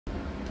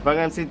Vâng,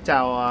 em xin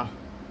chào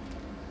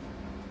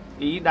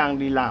Ý đang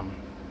đi làm.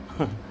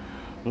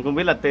 Mình không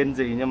biết là tên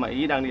gì nhưng mà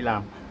Ý đang đi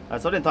làm.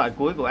 Số điện thoại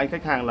cuối của anh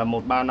khách hàng là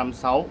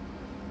 1356.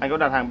 Anh có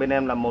đặt hàng bên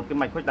em là một cái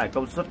mạch khuếch đại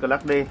công suất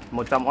Class D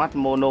 100W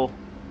mono,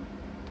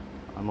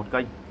 một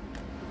kênh.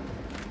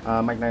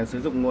 Mạch này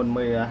sử dụng nguồn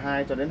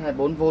 12 cho đến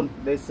 24V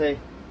DC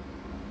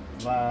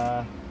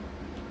và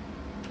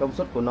công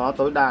suất của nó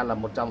tối đa là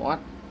 100W.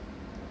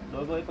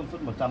 Đối với công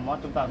suất 100W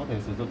chúng ta có thể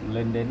sử dụng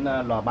lên đến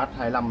loa bass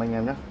 25 anh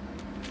em nhé.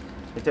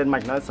 Trên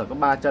mạch nó sẽ có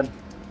 3 chân,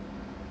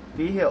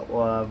 ký hiệu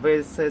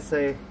VCC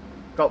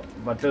cộng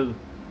và trừ,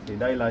 thì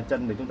đây là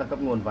chân để chúng ta cấp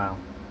nguồn vào.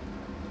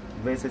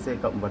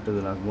 VCC cộng và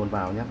trừ là nguồn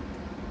vào nhé.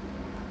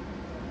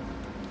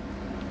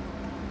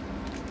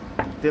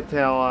 Tiếp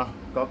theo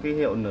có ký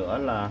hiệu nữa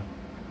là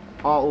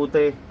OUT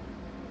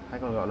hay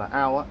còn gọi là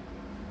out á,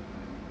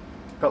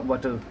 cộng và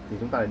trừ thì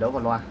chúng ta để đấu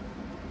vào loa.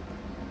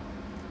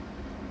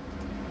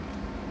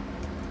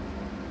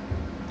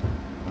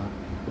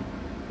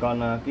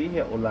 Còn ký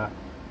hiệu là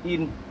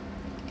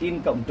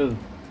in cộng trừ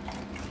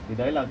thì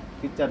đấy là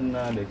cái chân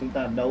để chúng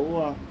ta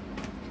đấu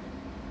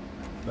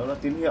là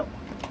tín hiệu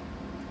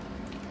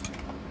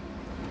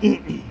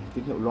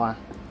tín hiệu loa,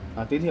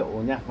 tín hiệu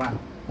nhạc vào.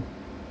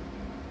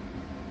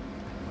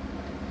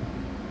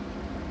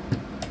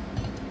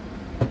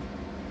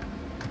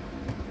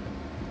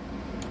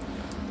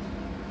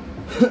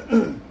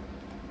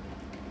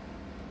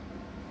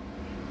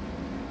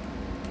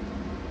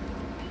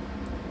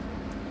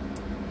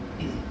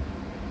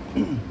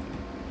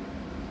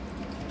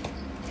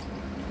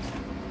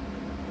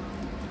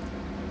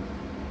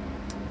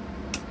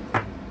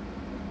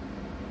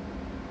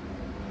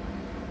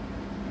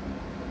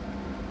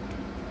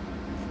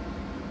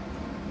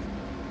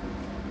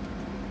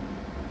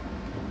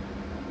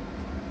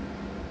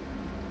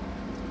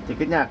 Thì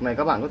cái nhạc này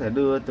các bạn có thể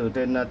đưa từ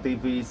trên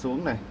tivi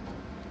xuống này,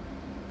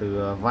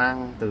 từ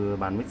vang, từ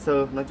bản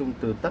mixer, nói chung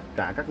từ tất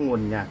cả các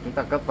nguồn nhạc chúng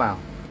ta cấp vào.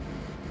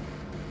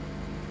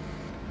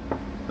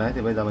 Đấy,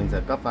 thì bây giờ mình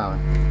sẽ cấp vào này.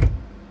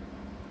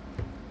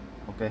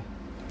 Ok.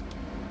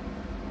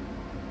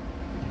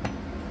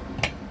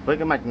 Với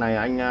cái mạch này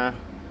anh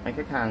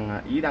khách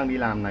hàng Ý đang đi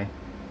làm này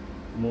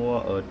mua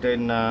ở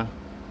trên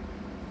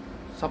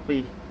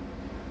Shopee.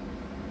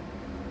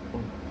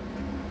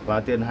 Và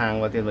tiền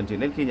hàng và tiền vận chuyển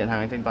đến khi nhận hàng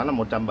anh thanh toán là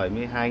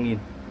 172.000.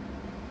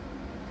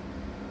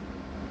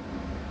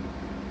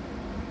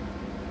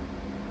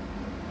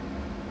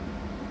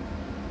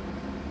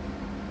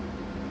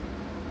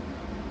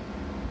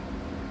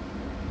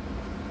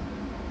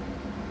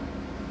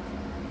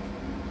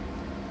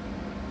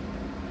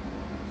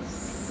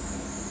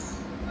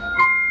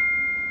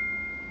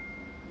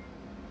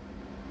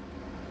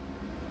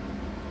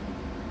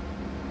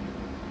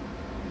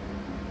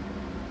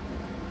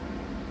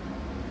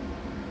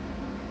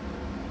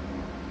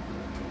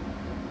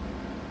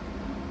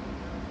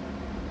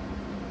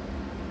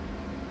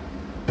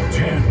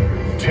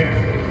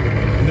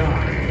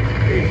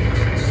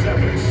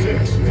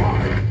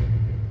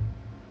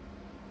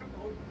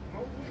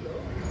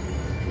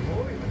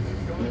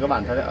 Các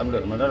bạn thấy âm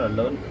lượng nó rất là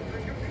lớn.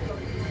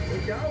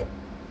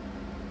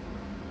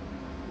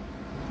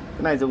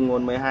 Cái này dùng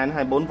nguồn 12 đến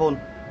 24V,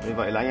 vì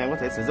vậy là anh em có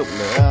thể sử dụng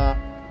để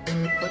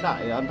khuếch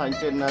đại âm thanh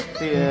trên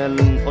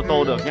ô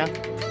tô được nhé.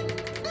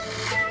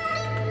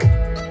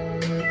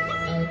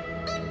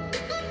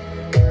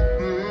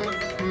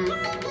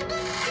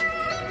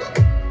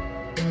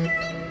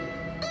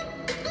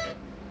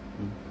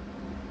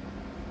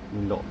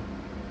 Mình lộn.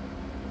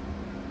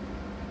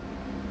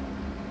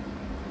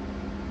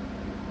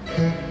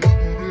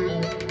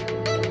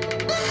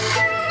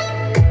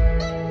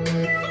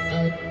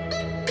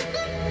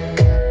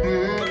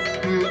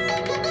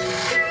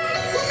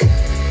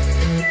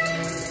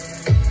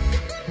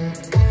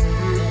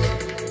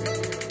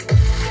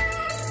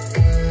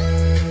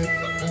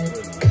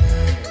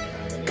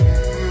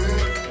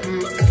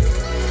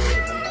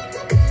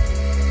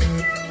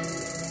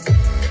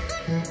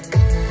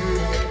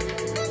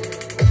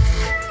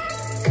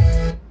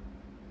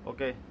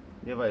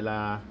 Như vậy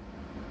là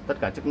tất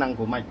cả chức năng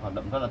của mạch hoạt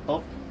động rất là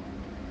tốt.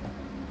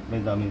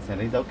 Bây giờ mình sẽ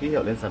lấy dấu ký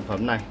hiệu lên sản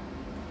phẩm này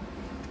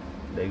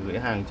để gửi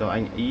hàng cho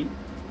anh Ý.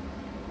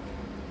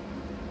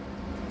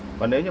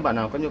 Và nếu như bạn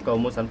nào có nhu cầu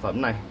mua sản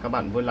phẩm này, các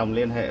bạn vui lòng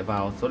liên hệ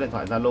vào số điện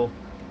thoại Zalo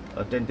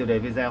ở trên tiêu đề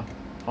video,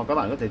 hoặc các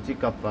bạn có thể truy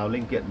cập vào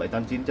linh kiện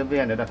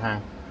 789.vn để đặt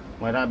hàng.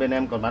 Ngoài ra bên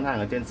em còn bán hàng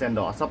ở trên Sen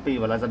Đỏ, Shopee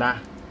và Lazada.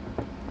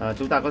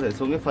 Chúng ta có thể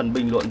xuống cái phần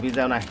bình luận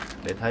video này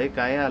để thấy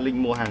cái link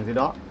mua hàng dưới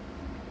đó.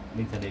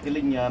 Mình sẽ để cái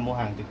link mua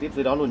hàng trực tiếp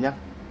dưới đó luôn nhé.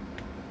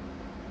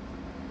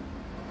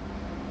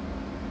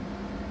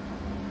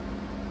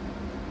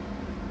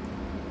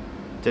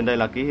 Trên đây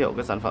là ký hiệu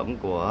cái sản phẩm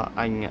của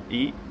anh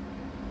Ý.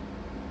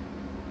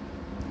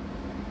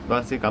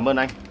 Vâng, xin cảm ơn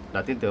anh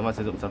đã tin tưởng và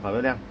sử dụng sản phẩm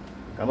bên em.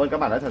 Cảm ơn các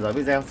bạn đã theo dõi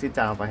video. Xin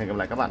chào và hẹn gặp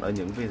lại các bạn ở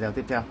những video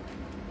tiếp theo.